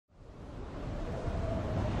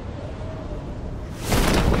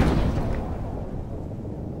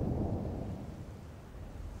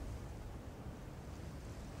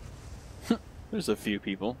There's a few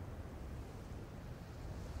people.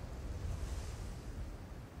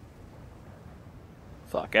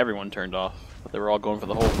 Fuck, everyone turned off. But they were all going for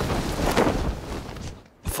the hole.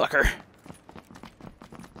 Fucker.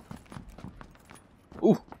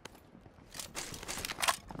 Ooh.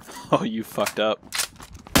 Oh, you fucked up.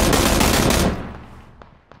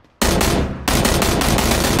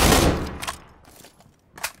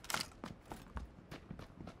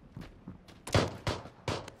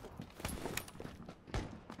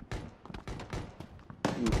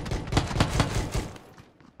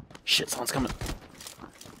 Shit, someone's coming.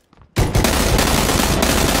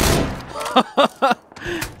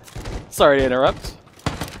 Sorry to interrupt.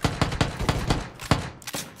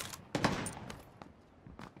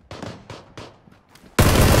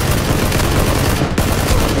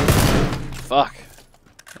 Fuck.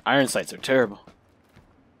 Iron sights are terrible.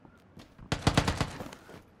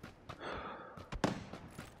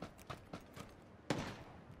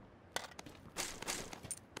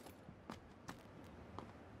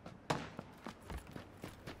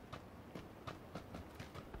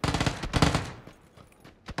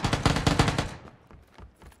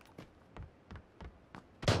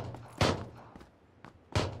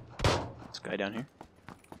 Guy down here.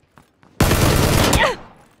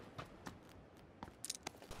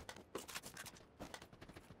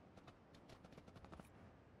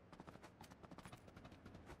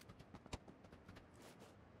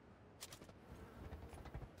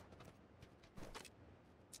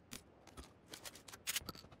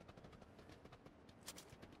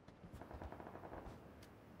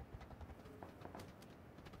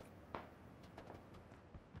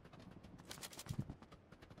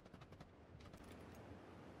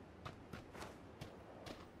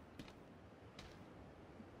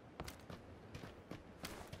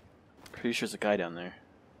 Pretty sure there's a guy down there.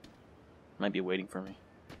 Might be waiting for me.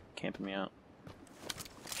 Camping me out.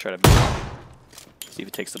 Try to see if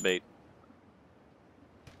he takes the bait.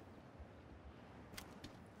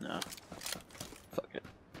 No. Fuck it.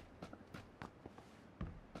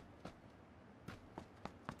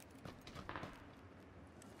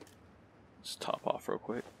 Just top off real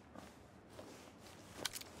quick.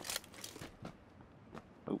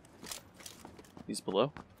 Oh. He's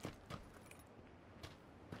below.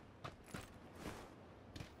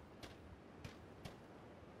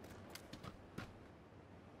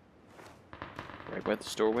 Right by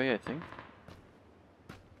the doorway, I think.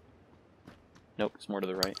 Nope, it's more to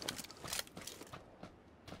the right.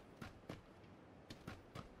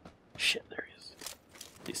 Shit, there he is.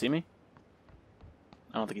 Did he see me?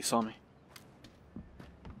 I don't think he saw me.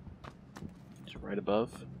 He's right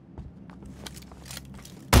above.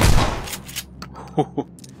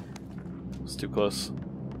 It's too close.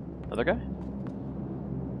 Other guy?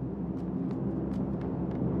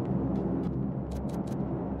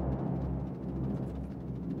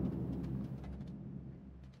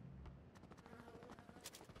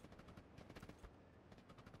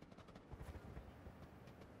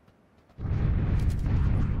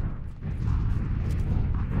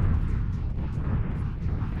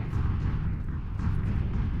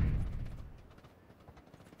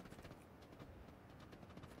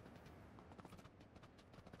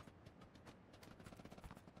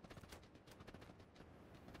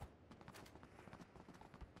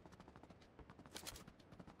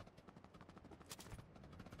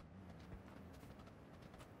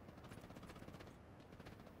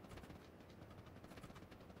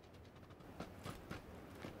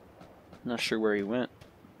 Not sure where he went.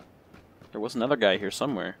 There was another guy here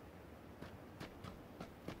somewhere.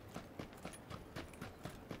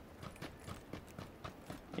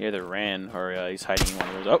 He either ran or he's hiding in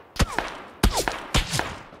one of those. Oh!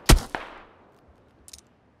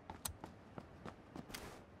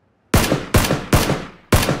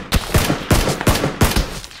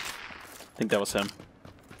 I think that was him.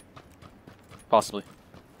 Possibly.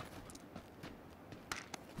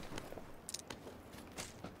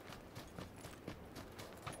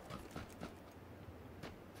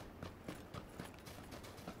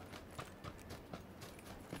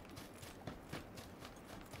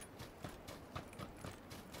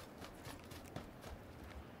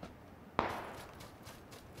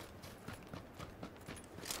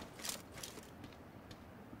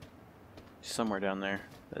 Somewhere down there.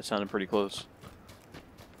 That sounded pretty close.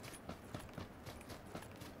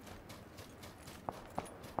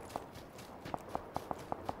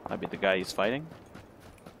 Might be the guy he's fighting.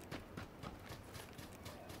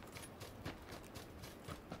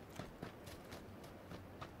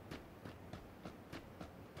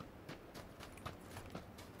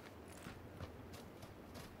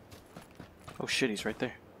 Oh shit, he's right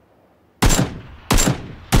there.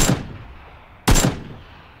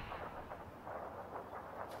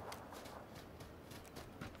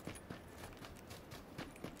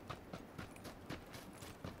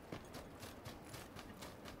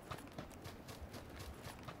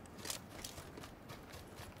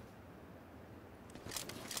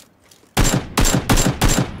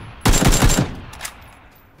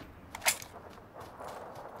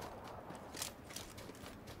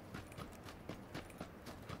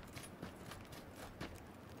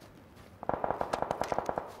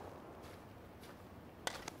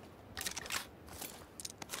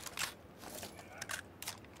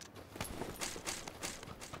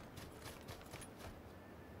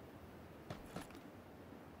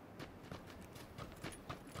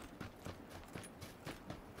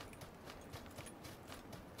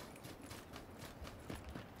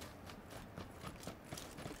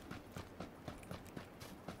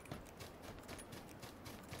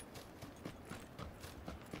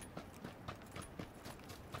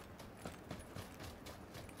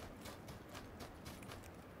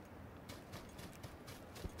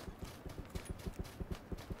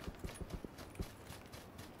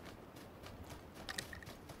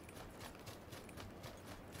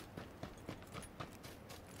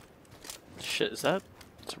 shit, is that?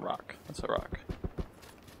 It's a rock. That's a rock.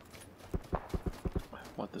 I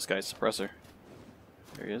want this guy's suppressor.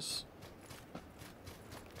 There he is.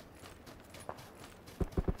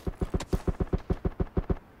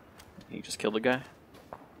 He just killed the guy?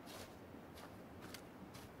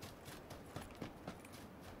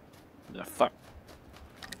 The fuck?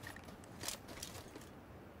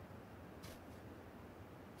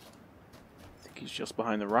 I think he's just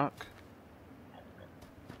behind the rock.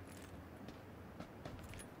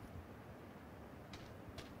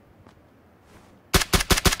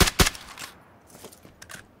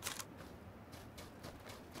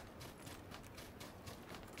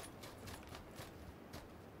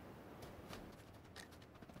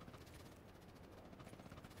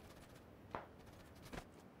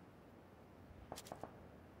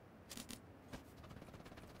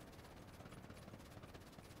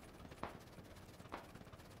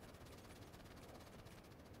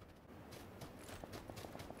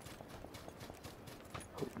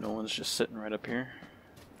 Hope no one's just sitting right up here.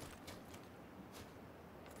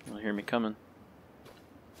 You'll hear me coming.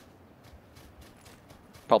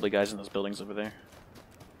 Probably guys in those buildings over there.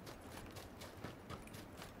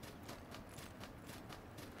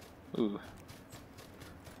 Ooh.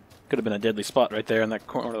 Could have been a deadly spot right there in that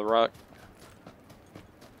corner of the rock.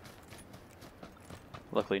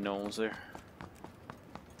 Luckily no one was there.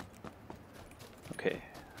 Okay,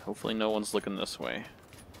 hopefully no one's looking this way.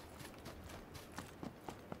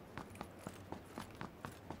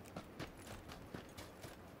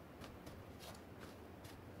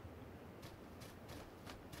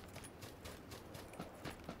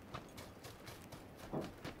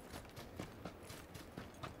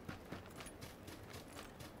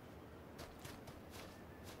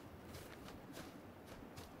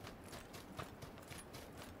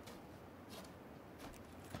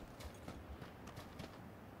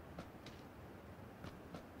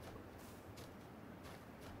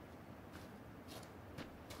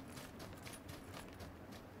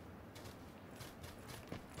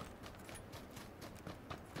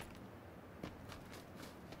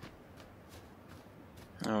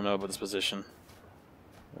 I don't know about this position.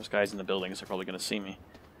 Those guys in the buildings are probably going to see me.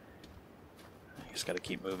 I just got to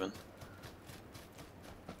keep moving.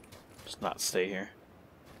 Just not stay here.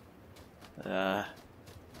 There's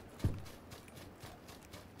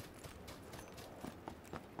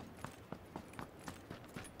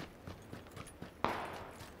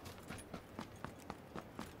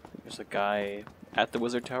a guy at the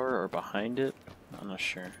wizard tower or behind it. I'm not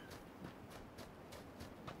sure.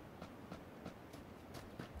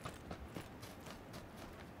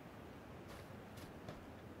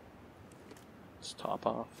 Let's top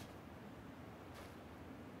off.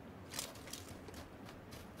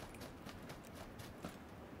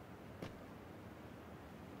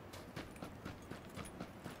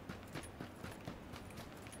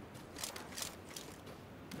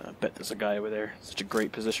 I bet there's a guy over there. Such a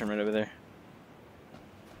great position right over there.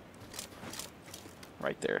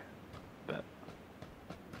 Right there. Bet.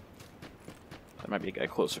 There might be a guy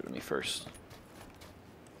closer to me first.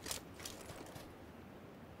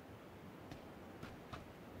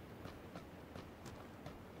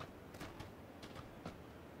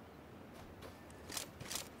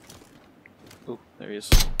 Oh, there he is.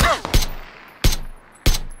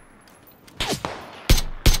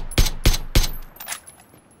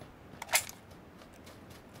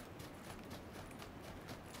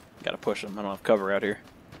 Gotta push him. I don't have cover out here.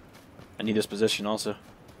 I need this position also.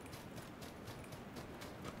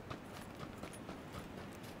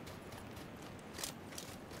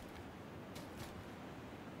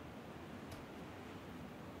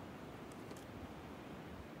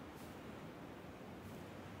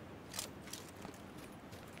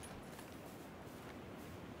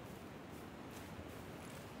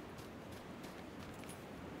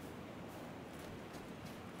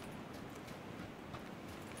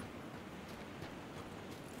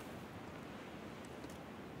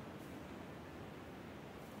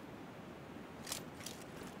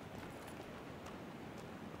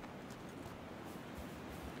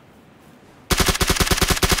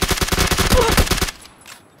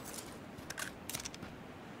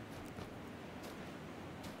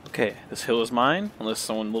 Okay, this hill is mine, unless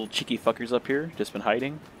someone little cheeky fuckers up here just been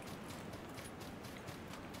hiding.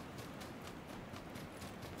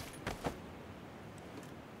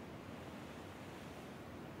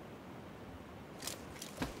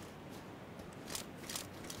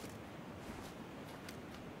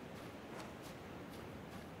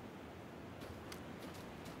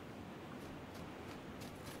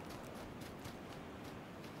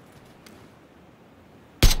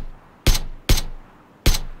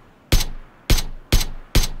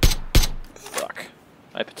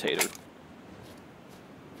 I potato.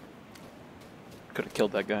 Could have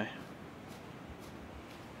killed that guy.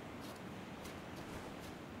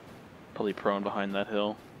 Probably prone behind that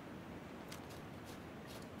hill.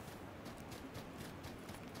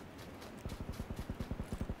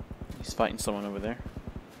 He's fighting someone over there.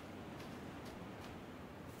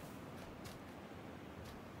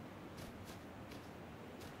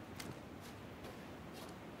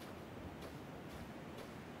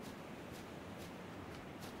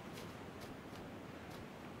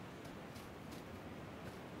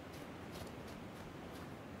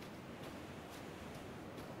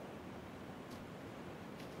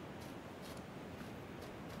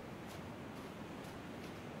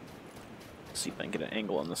 See if I can get an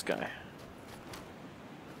angle on this guy.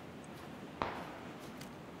 I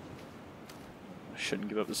shouldn't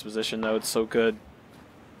give up this position though, it's so good.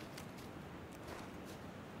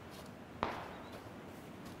 Oh,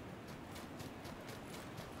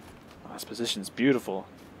 this position's beautiful.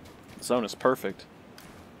 The zone is perfect.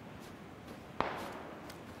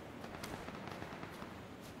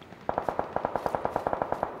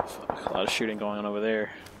 Fuck, a lot of shooting going on over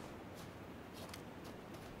there.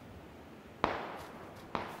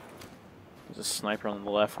 There's a sniper on the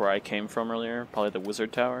left where I came from earlier. Probably the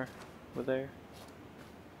wizard tower over there.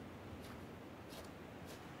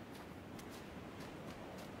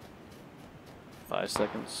 Five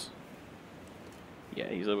seconds. Yeah,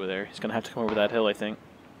 he's over there. He's gonna have to come over that hill, I think.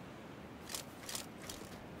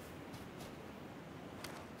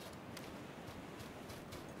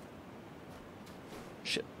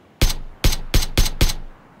 Shit.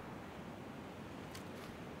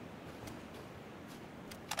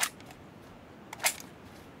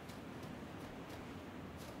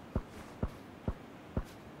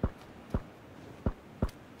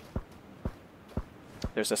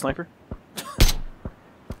 There's that sniper.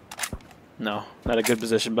 No, not a good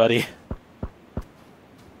position, buddy.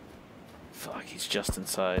 Fuck, he's just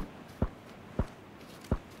inside.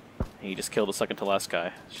 He just killed the second to last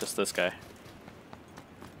guy. It's just this guy.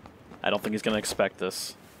 I don't think he's gonna expect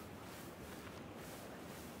this.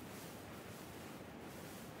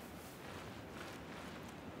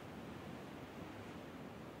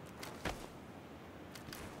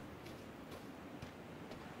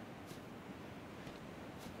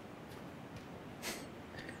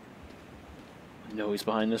 No, he's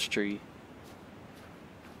behind this tree.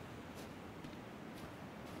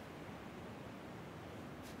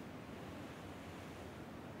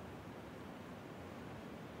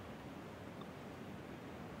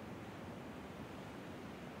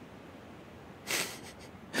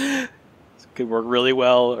 This could work really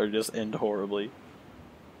well or just end horribly.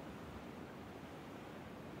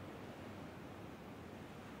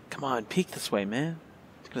 Come on, peek this way, man.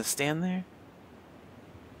 He's gonna stand there.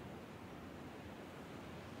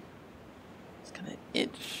 Gonna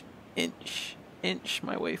inch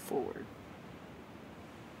my way forward.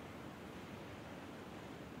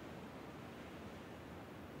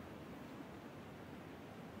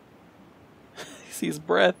 You see his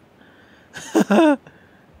breath.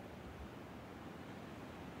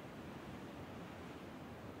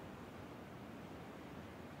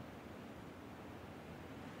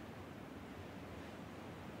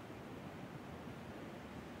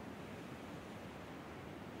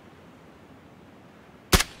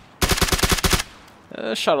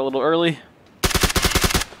 Shot a little early.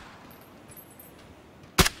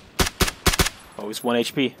 Oh, he's 1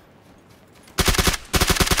 HP.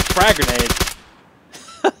 Frag grenade.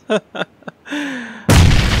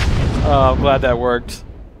 Oh, I'm glad that worked.